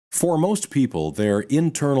For most people, their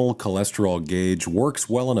internal cholesterol gauge works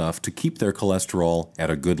well enough to keep their cholesterol at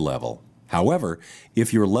a good level. However,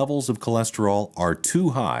 if your levels of cholesterol are too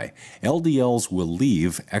high, LDLs will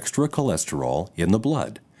leave extra cholesterol in the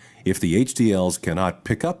blood. If the HDLs cannot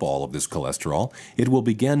pick up all of this cholesterol, it will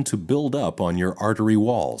begin to build up on your artery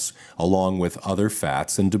walls, along with other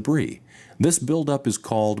fats and debris. This buildup is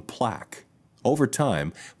called plaque. Over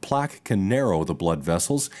time, plaque can narrow the blood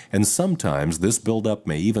vessels, and sometimes this buildup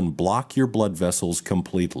may even block your blood vessels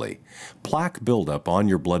completely. Plaque buildup on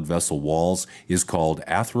your blood vessel walls is called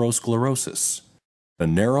atherosclerosis. A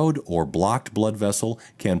narrowed or blocked blood vessel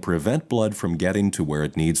can prevent blood from getting to where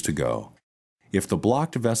it needs to go. If the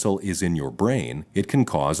blocked vessel is in your brain, it can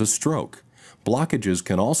cause a stroke. Blockages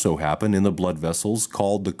can also happen in the blood vessels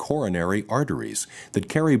called the coronary arteries that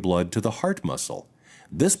carry blood to the heart muscle.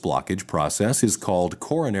 This blockage process is called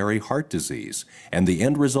coronary heart disease, and the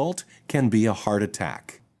end result can be a heart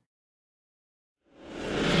attack.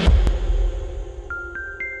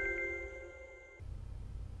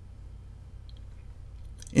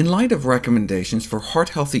 In light of recommendations for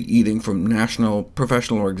heart-healthy eating from national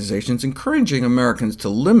professional organizations encouraging Americans to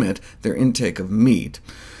limit their intake of meat,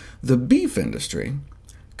 the beef industry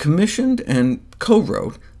commissioned and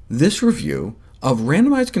co-wrote this review of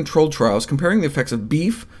randomized controlled trials comparing the effects of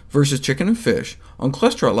beef versus chicken and fish on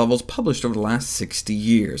cholesterol levels published over the last 60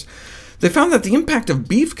 years. They found that the impact of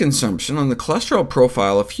beef consumption on the cholesterol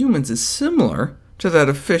profile of humans is similar to that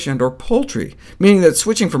of fish and/or poultry, meaning that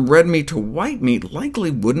switching from red meat to white meat likely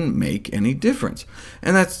wouldn't make any difference.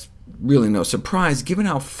 And that's really no surprise, given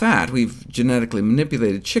how fat we've genetically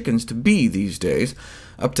manipulated chickens to be these days,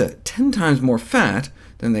 up to 10 times more fat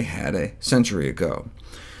than they had a century ago.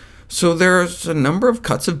 So there's a number of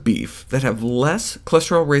cuts of beef that have less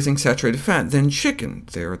cholesterol-raising saturated fat than chicken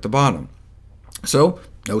there at the bottom. So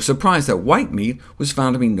no surprise that white meat was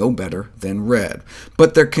found to be no better than red.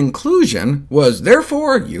 But their conclusion was,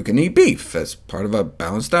 therefore, you can eat beef as part of a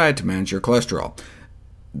balanced diet to manage your cholesterol.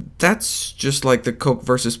 That's just like the Coke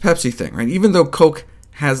versus Pepsi thing, right? Even though Coke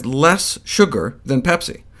has less sugar than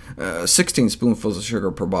Pepsi, 16 spoonfuls of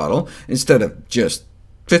sugar per bottle instead of just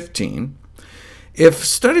 15. If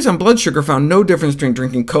studies on blood sugar found no difference between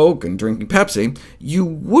drinking Coke and drinking Pepsi, you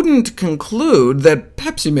wouldn't conclude that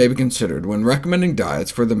Pepsi may be considered when recommending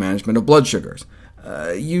diets for the management of blood sugars.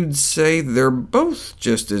 You'd say they're both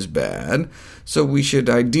just as bad, so we should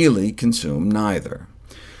ideally consume neither.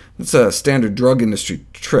 It's a standard drug industry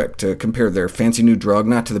trick to compare their fancy new drug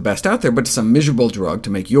not to the best out there, but to some miserable drug to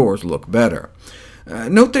make yours look better.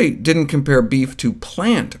 Note they didn't compare beef to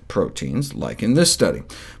plant proteins, like in this study,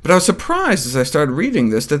 but I was surprised as I started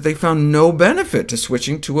reading this that they found no benefit to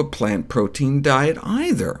switching to a plant protein diet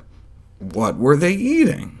either. What were they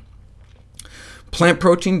eating? Plant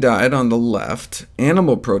protein diet on the left,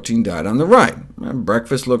 animal protein diet on the right.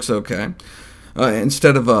 Breakfast looks OK.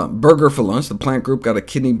 Instead of a burger for lunch, the plant group got a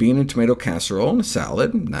kidney bean and tomato casserole and a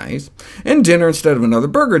salad, nice. And dinner, instead of another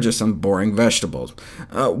burger, just some boring vegetables.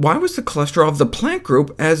 Why was the cholesterol of the plant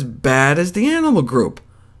group as bad as the animal group?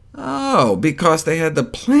 Oh, because they had the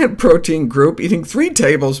plant protein group eating 3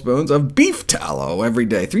 tablespoons of beef tallow every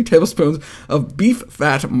day, 3 tablespoons of beef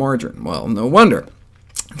fat margarine. Well, no wonder.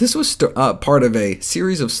 This was part of a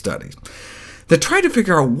series of studies that tried to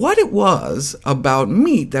figure out what it was about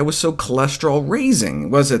meat that was so cholesterol-raising.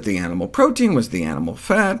 Was it the animal protein? Was it the animal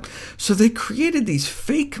fat? So they created these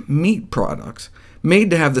fake meat products made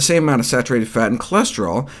to have the same amount of saturated fat and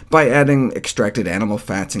cholesterol by adding extracted animal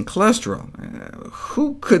fats and cholesterol.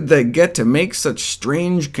 Who could they get to make such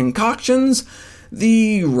strange concoctions?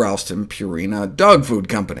 The Ralston Purina Dog Food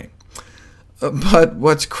Company. But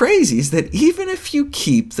what's crazy is that even if you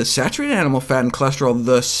keep the saturated animal fat and cholesterol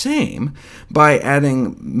the same by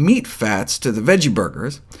adding meat fats to the veggie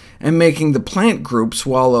burgers, and making the plant group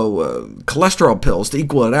swallow cholesterol pills to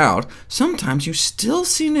equal it out, sometimes you still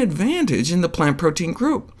see an advantage in the plant protein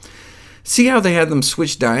group. See how they had them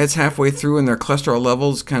switch diets halfway through and their cholesterol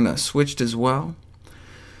levels kind of switched as well?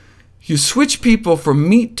 You switch people from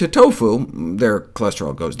meat to tofu, their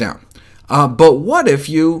cholesterol goes down. But what if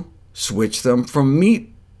you switch them from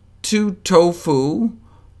meat to tofu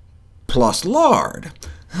plus lard?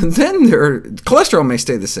 Then their cholesterol may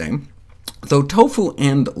stay the same, though tofu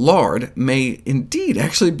and lard may indeed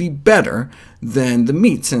actually be better than the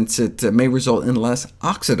meat, since it may result in less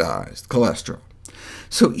oxidized cholesterol.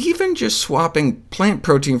 So even just swapping plant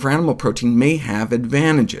protein for animal protein may have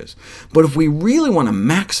advantages. But if we really want to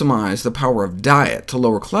maximize the power of diet to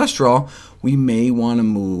lower cholesterol, we may want to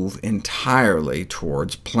move entirely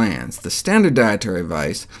towards plants. The standard dietary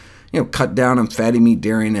advice, cut down on fatty meat,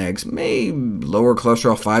 dairy, and eggs, may lower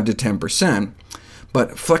cholesterol 5 to 10%,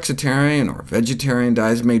 but flexitarian or vegetarian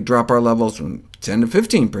diets may drop our levels from 10 to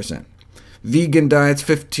 15%. Vegan diets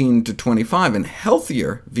 15 to 25%, and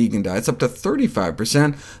healthier vegan diets up to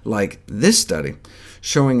 35%, like this study,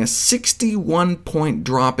 showing a 61-point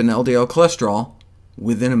drop in LDL cholesterol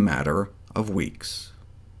within a matter of weeks.